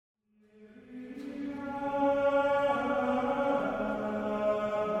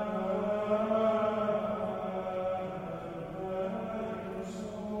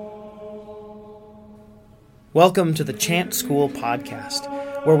Welcome to the Chant School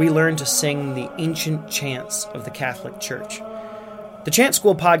podcast, where we learn to sing the ancient chants of the Catholic Church. The Chant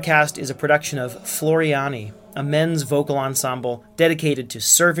School podcast is a production of Floriani, a men's vocal ensemble dedicated to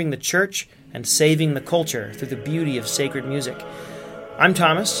serving the church and saving the culture through the beauty of sacred music. I'm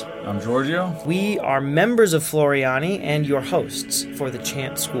Thomas. I'm Giorgio. We are members of Floriani and your hosts for the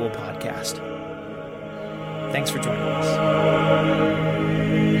Chant School podcast. Thanks for joining us.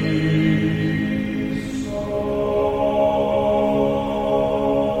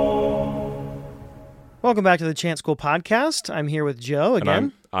 Welcome back to the Chant School podcast. I'm here with Joe again.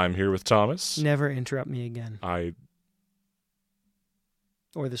 And I'm here with Thomas. Never interrupt me again.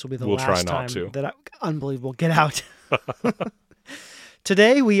 Or this will be the we'll last try time not to. That unbelievable. Get out.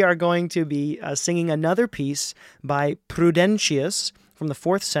 Today we are going to be singing another piece by Prudentius from the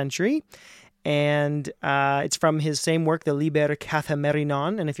 4th century. And it's from his same work, the Liber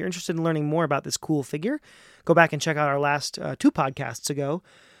Kathamerinon. And if you're interested in learning more about this cool figure, go back and check out our last 2 podcasts ago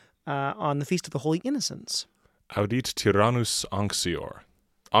on the Feast of the Holy Innocents. Audit Tyrannus Anxior.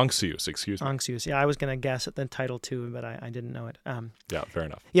 Anxius, excuse me. Anxius, yeah, I was going to guess at the title too, but I didn't know it. Yeah, fair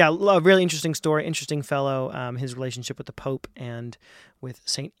enough. Yeah, a really interesting story, interesting fellow, his relationship with the Pope and with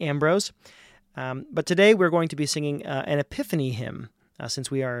St. Ambrose. But today we're going to be singing an Epiphany hymn, since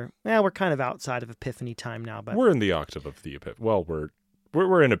we're kind of outside of Epiphany time now. But we're in the octave of the Epiphany. Well,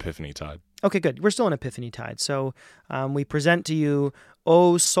 we're in Epiphany tide. Okay, good. We're still in Epiphany tide. So we present to you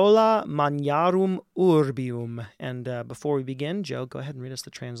O Sola Magnarum Urbium. And before we begin, Joe, go ahead and read us the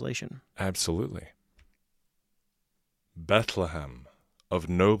translation. Absolutely. Bethlehem, of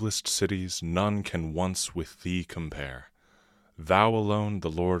noblest cities none can once with thee compare. Thou alone the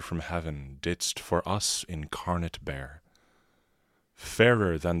Lord from heaven didst for us incarnate bear.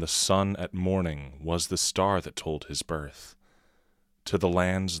 Fairer than the sun at morning was the star that told his birth, to the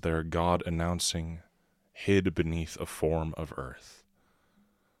lands their God announcing, hid beneath a form of earth.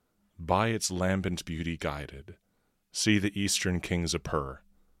 By its lambent beauty guided, see the eastern kings apur,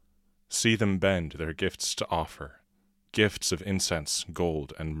 see them bend their gifts to offer, gifts of incense,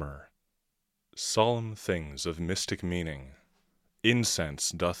 gold, and myrrh. Solemn things of mystic meaning,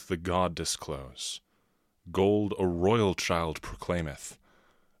 incense doth the God disclose, gold a royal child proclaimeth,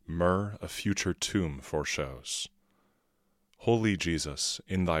 myrrh a future tomb foreshows. Holy Jesus,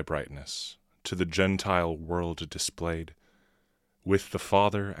 in thy brightness, to the Gentile world displayed, with the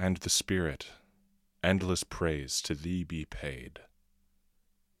Father and the Spirit, endless praise to thee be paid.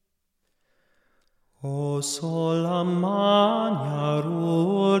 O sola magna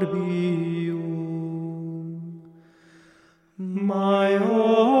urbium,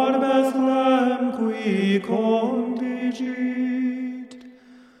 maior Bethlehem qui condigit,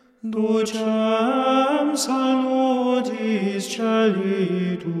 ducem salutis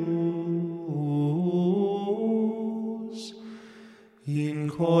celi tuus, in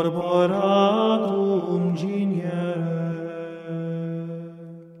corporatum giniere,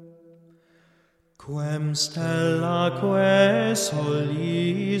 quem stellaque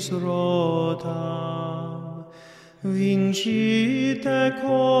solis rotam, vincite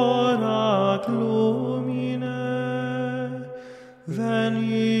corac lumine,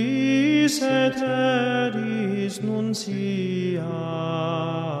 venis aeteris nunciat,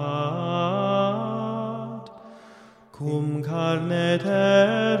 cum carne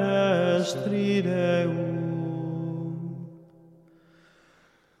terrestri Deum.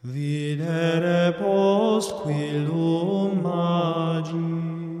 Videre post quillum magi,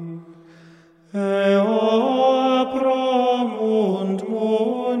 eo promunt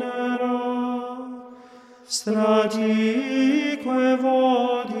munera, stratique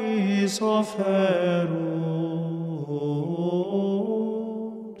vodis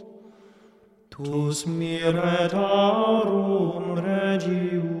offerunt, tus miretarum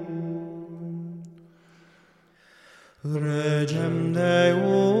regium. Regem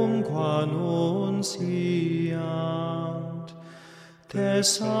Deum qua nunciant,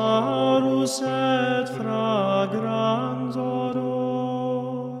 Thesarus et fragrans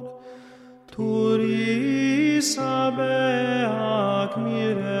odor, turis habeac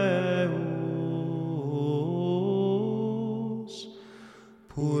mireus,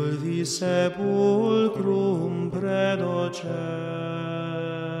 pulvis sepulcrum predocet.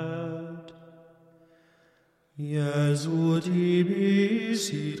 Iesu tibi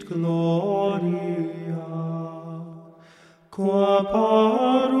sit gloria, qua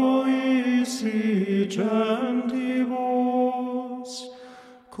paruisi gentibus,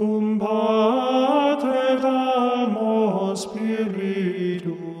 cum Patre Damo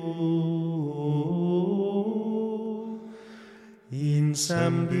Spiritu, in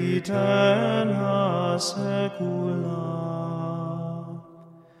sempiternam saecula.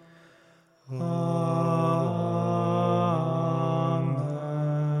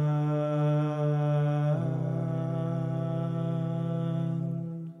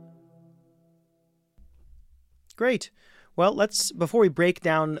 Great. Well, before we break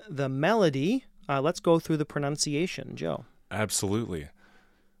down the melody, let's go through the pronunciation. Joe. Absolutely.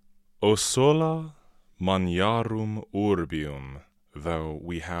 O sola maniarum urbium. Though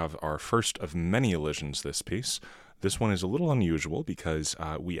we have our first of many elisions this piece, this one is a little unusual because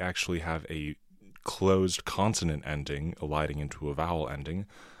we actually have a closed consonant ending eliding into a vowel ending,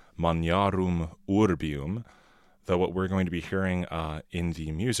 maniarum urbium, though what we're going to be hearing in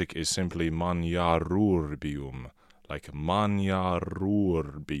the music is simply maniarurbium, like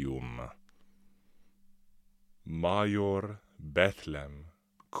maniarurbium. Major Bethlem,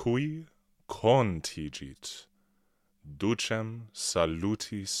 cui contigit, ducem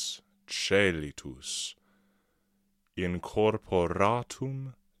salutis celitus,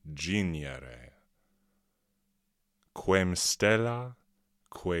 incorporatum giniere, quem stella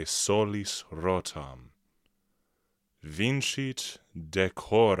que solis rotam, vincit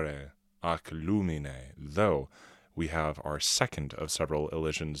decore ac lumine, though we have our second of several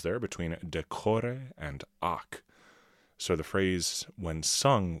elisions there between decore and ac. So the phrase, when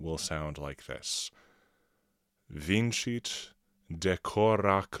sung, will sound like this. Vincit decore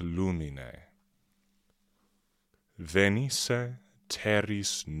ac lumine. Venisse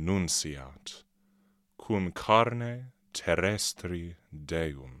terris nunciat, cum carne terrestri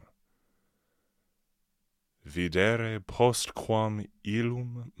Deum. Videre postquam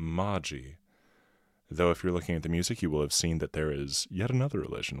illum magi. Though if you're looking at the music, you will have seen that there is yet another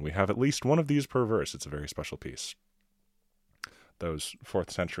elision. We have at least one of these per verse. It's a very special piece. Those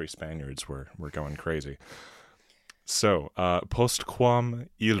 4th century Spaniards were going crazy. So, postquam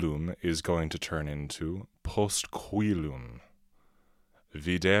illum is going to turn into postquillum.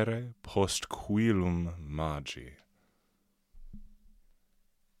 Videre postquillum magi.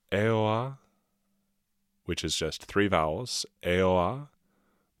 Eoa, which is just 3 vowels, eoa,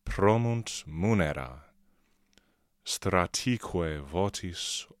 promunt munera, stratique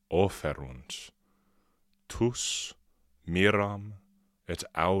votis offerunt, tus miram et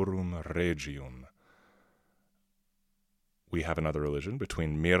aurum regium. We have another elision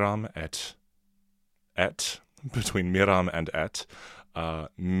between miram and et.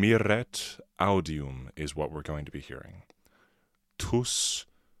 Miret audium is what we're going to be hearing. Tus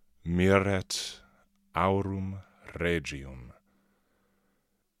miret aurum regium.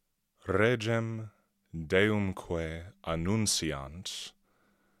 Regem deumque annunciant,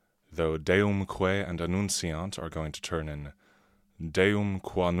 though deumque and annunciant are going to turn in deum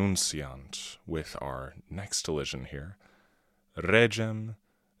quannunciant with our next elision here. Regem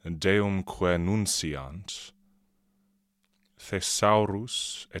deumque nunciant,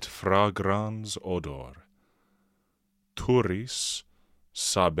 thesaurus et fragrans odor, turis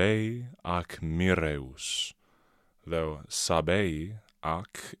sabei ac mireus, though sabei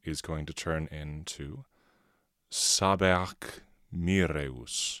ac is going to turn into sabeac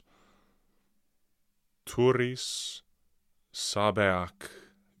mireus. Turis sabeac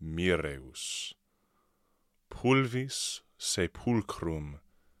mireus. Pulvis sepulcrum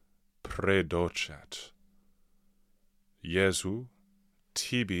predocet. Iesu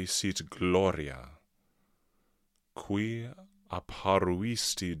tibi sit gloria, qui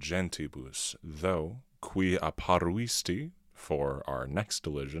apparuisti gentibus, though qui apparuisti, for our next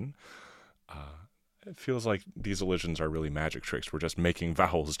elision, it feels like these elisions are really magic tricks. We're just making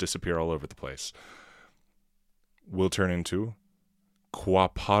vowels disappear all over the place. Will turn into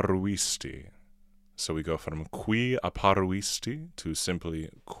quapparuisti. So we go from qui apparuisti to simply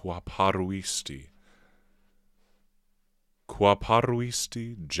quapparuisti.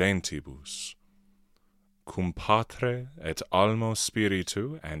 Quapparuisti gentibus. Cum patre et almo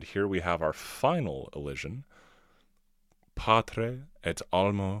spiritu, and here we have our final elision. Patre et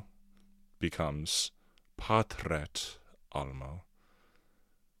almo becomes patret almo.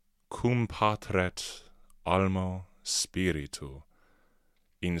 Cum patret almo spiritu.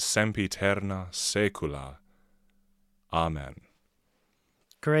 In sempiterna saecula. Amen.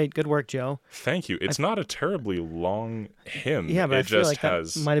 Great. Good work, Joe. Thank you. It's not a terribly long hymn. Yeah, but it I feel just like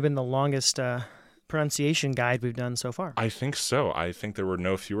has... that might have been the longest pronunciation guide we've done so far. I think so. I think there were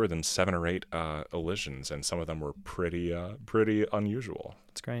no fewer than 7 or 8 elisions, and some of them were pretty unusual.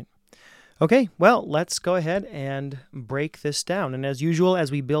 That's great. Okay, well, let's go ahead and break this down. And as usual,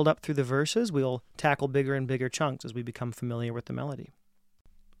 as we build up through the verses, we'll tackle bigger and bigger chunks as we become familiar with the melody.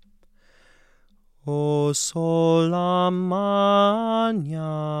 O sola magna,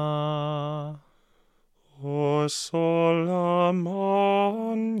 O sola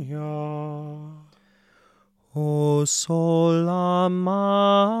magna. O sola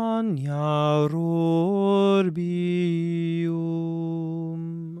magna Rurbium.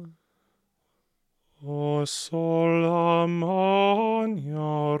 O sola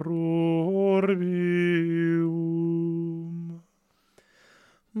magna Rurbium.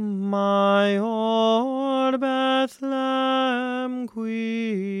 Maior Bethlehem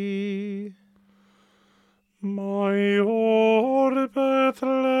qui. Maior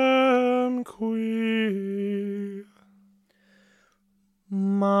Bethlehem qui.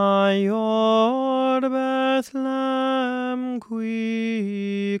 Maior Bethlehem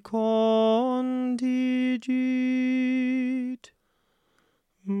qui contigit.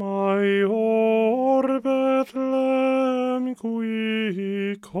 Maior Bethlehem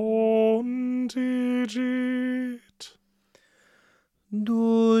qui contigit.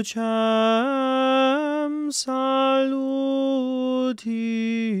 Ducem salutis.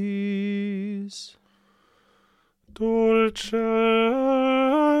 Dulcem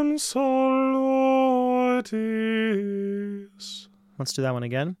salutis. Let's do that one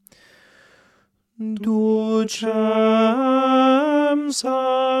again. Ducem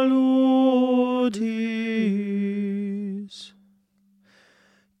salutis.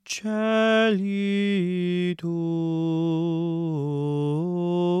 Celitus.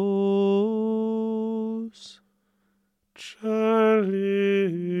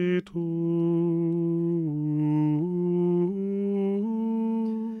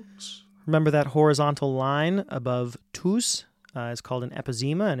 Celitus. Remember that horizontal line above tus is called an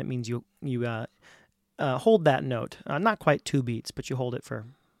epizema, and it means you hold that note. Not quite 2 beats, but you hold it for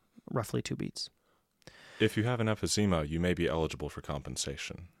roughly 2 beats. If you have an emphysema, you may be eligible for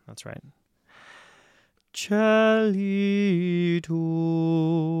compensation. That's right. Celitus.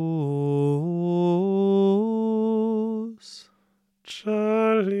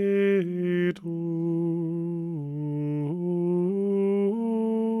 Celitus.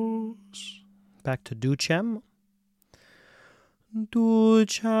 Back to ducem.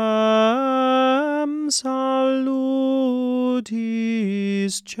 Ducem salutis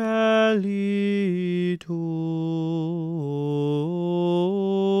celitus.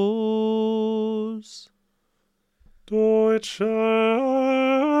 Ducem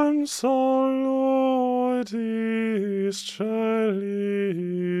salutis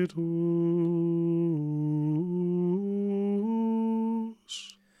celitus.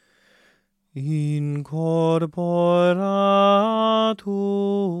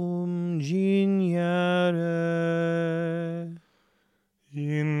 Incorporatum giniere.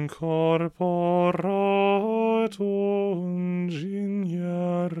 Incorporatum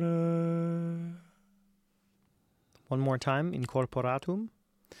giniere. One more time. Incorporatum.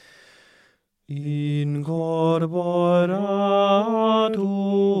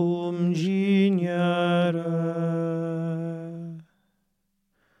 Incorporatum giniere.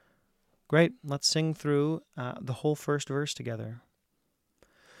 Great. Let's sing through the whole first verse together.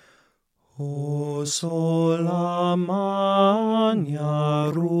 O sola magna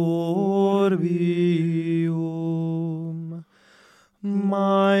Rurbium,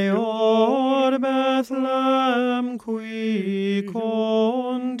 Maior Bethlehem qui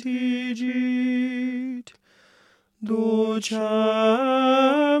contigit, Ducem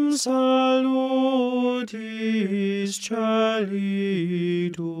salutis celitus.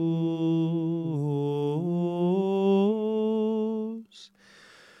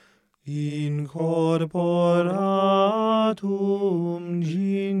 Incorporatum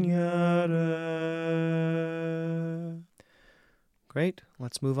giniere. Great.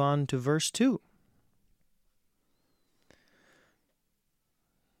 Let's move on to verse 2.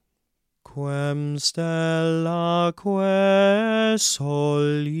 Quem stellaque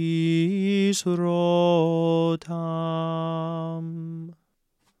solis rotam.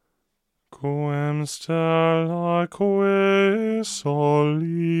 Quem stellaque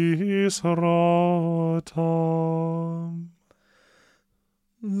solis rotam.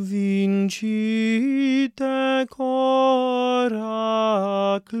 Vincite corac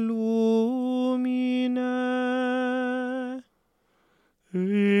lumine.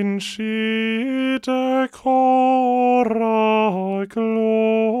 Vincite corac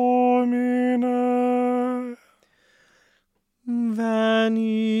lumine.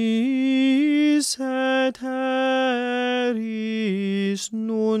 Venis aeteris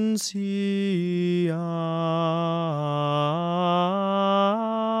nunciat.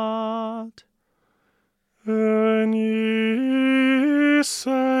 Venis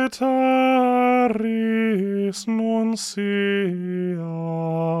aeteris nunciat.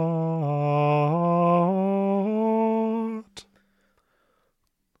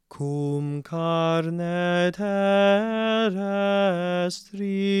 cum carne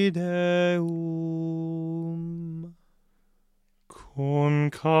terrestri Deum.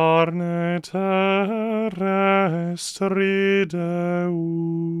 Cum carne terrestri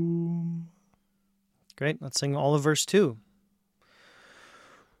Deum. Great. Let's sing all of verse 2.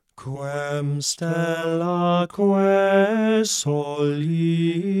 Quem stellaque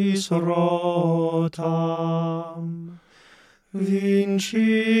solis rotam,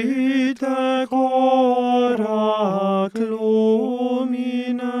 vincite corac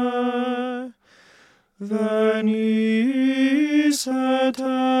lumine, venis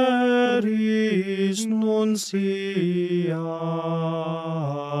aeteris nunciat,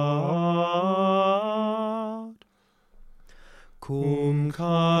 cum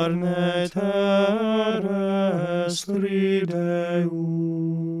carne terrestri Deum.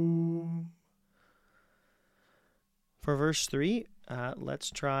 For verse 3, let's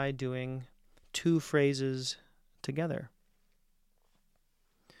try doing two phrases together.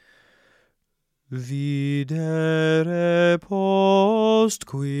 Videre post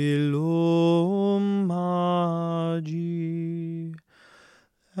quillum magi,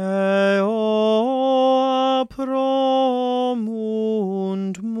 eo apromunt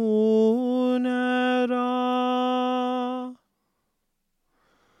munera.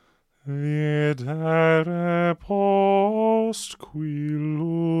 Videre post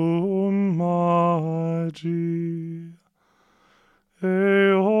quillum magi,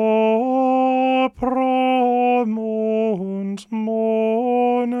 eo promunt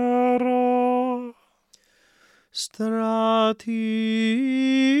monera. Stratique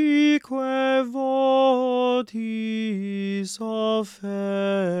votis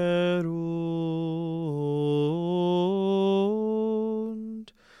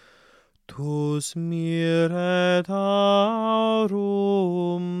offerunt, tus miret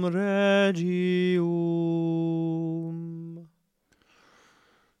aurum regium.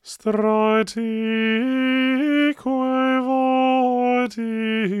 Stratique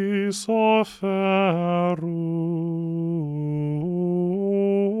votis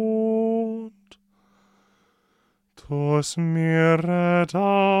offerunt, tus miret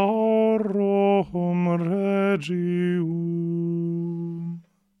aurum regium.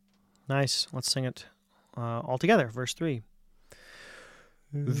 Nice. Let's sing it all together. Verse 3.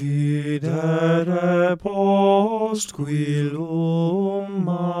 Videre post quillum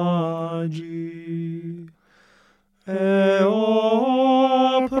magi,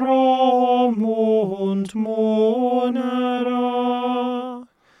 eo promunt monera.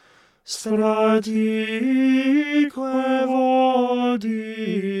 Stratique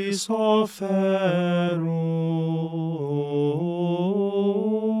votis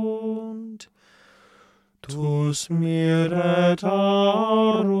offerunt, tus miret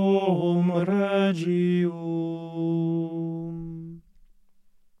aurum regium.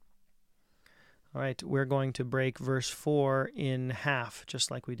 All right, we're going to break verse 4 in half, just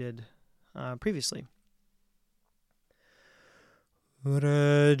like we did previously.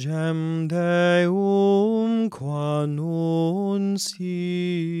 Regem Deum qua nunciant,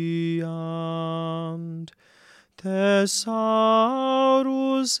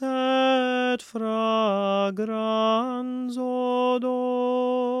 thesaurus et fragrans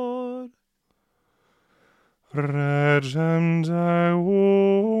odor. Regem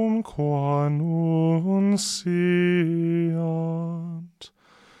Deum qua nunciant,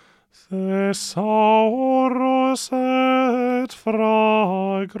 thesaurus et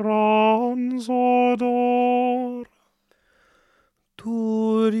fragrans odor.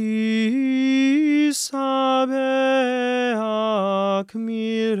 Turis habeac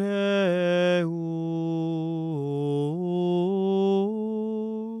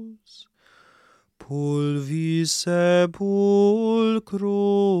mireus, pulvis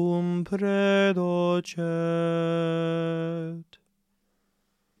sepulcrum predocet.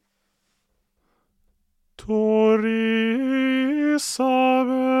 Turis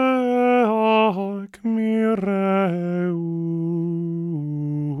habeac mireus,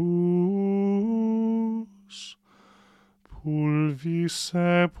 pulvis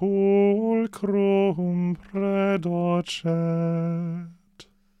sepulcrum predocet.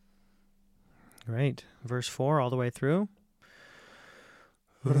 Great. Verse 4 all the way through.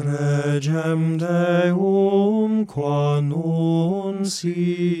 Regem Deum qua nunciant,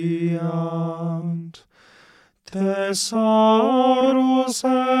 thesaurus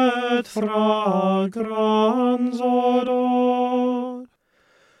et fragrans odor.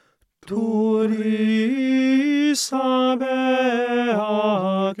 Turis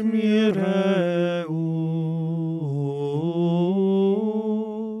habeac mireus,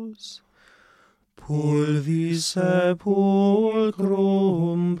 pulvis sepulchrum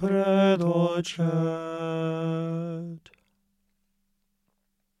predocet.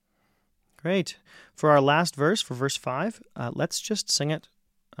 Great. For our last verse, for verse 5, let's just sing it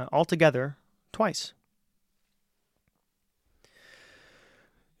all together twice.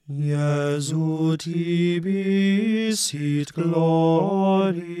 Iesu tibi sit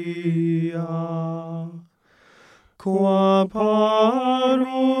gloria, qua paruisti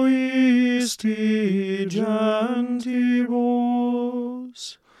gentibus,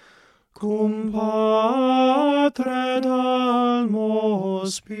 cum Patre dalmo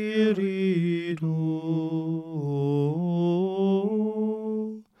Spiritu,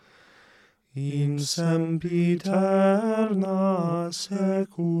 in sempiterna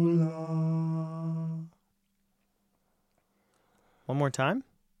saecula. One more time.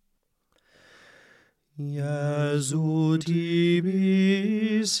 Iesu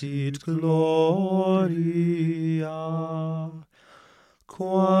tibi sit gloria,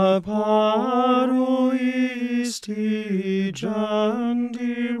 qua paruisti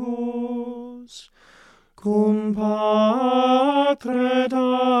gentibus, cum Patre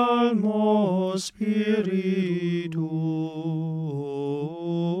dalmo Spiritu,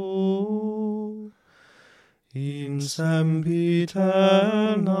 in sempiterna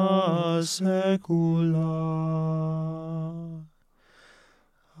saecula.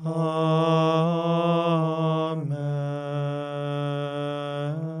 Amen.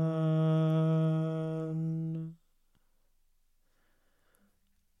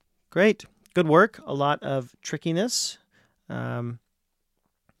 Great. Good work. A lot of trickiness.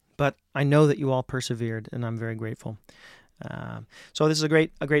 But I know that you all persevered, and I'm very grateful. So this is a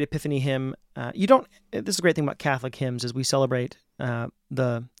great Epiphany hymn. This is a great thing about Catholic hymns is we celebrate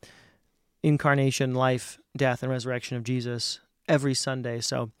the incarnation, life, death, and resurrection of Jesus every Sunday.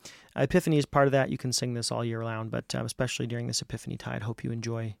 So Epiphany is part of that. You can sing this all year round, but especially during this Epiphany tide, hope you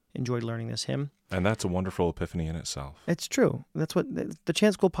enjoyed learning this hymn. And that's a wonderful epiphany in itself. It's true. That's what the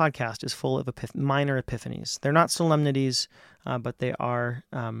Chant School podcast is full of minor epiphanies. They're not solemnities, but they are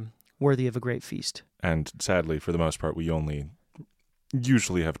worthy of a great feast. And sadly, for the most part, we only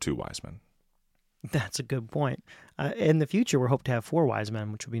usually have 2 wise men. That's a good point. In the future, we hope to have 4 wise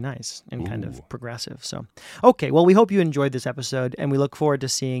men, which would be nice and kind of progressive. So, okay, well, we hope you enjoyed this episode, and we look forward to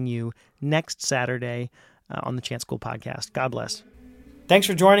seeing you next Saturday on the Chant School podcast. God bless. Thanks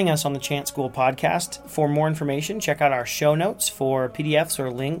for joining us on the Chant School podcast. For more information, check out our show notes for PDFs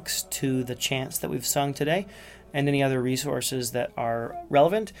or links to the chants that we've sung today and any other resources that are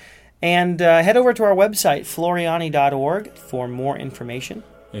relevant. And head over to our website, floriani.org, for more information.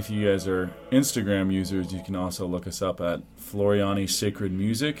 If you guys are Instagram users, you can also look us up at Floriani Sacred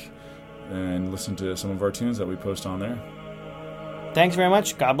Music and listen to some of our tunes that we post on there. Thanks very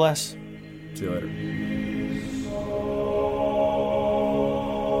much. God bless. See you later.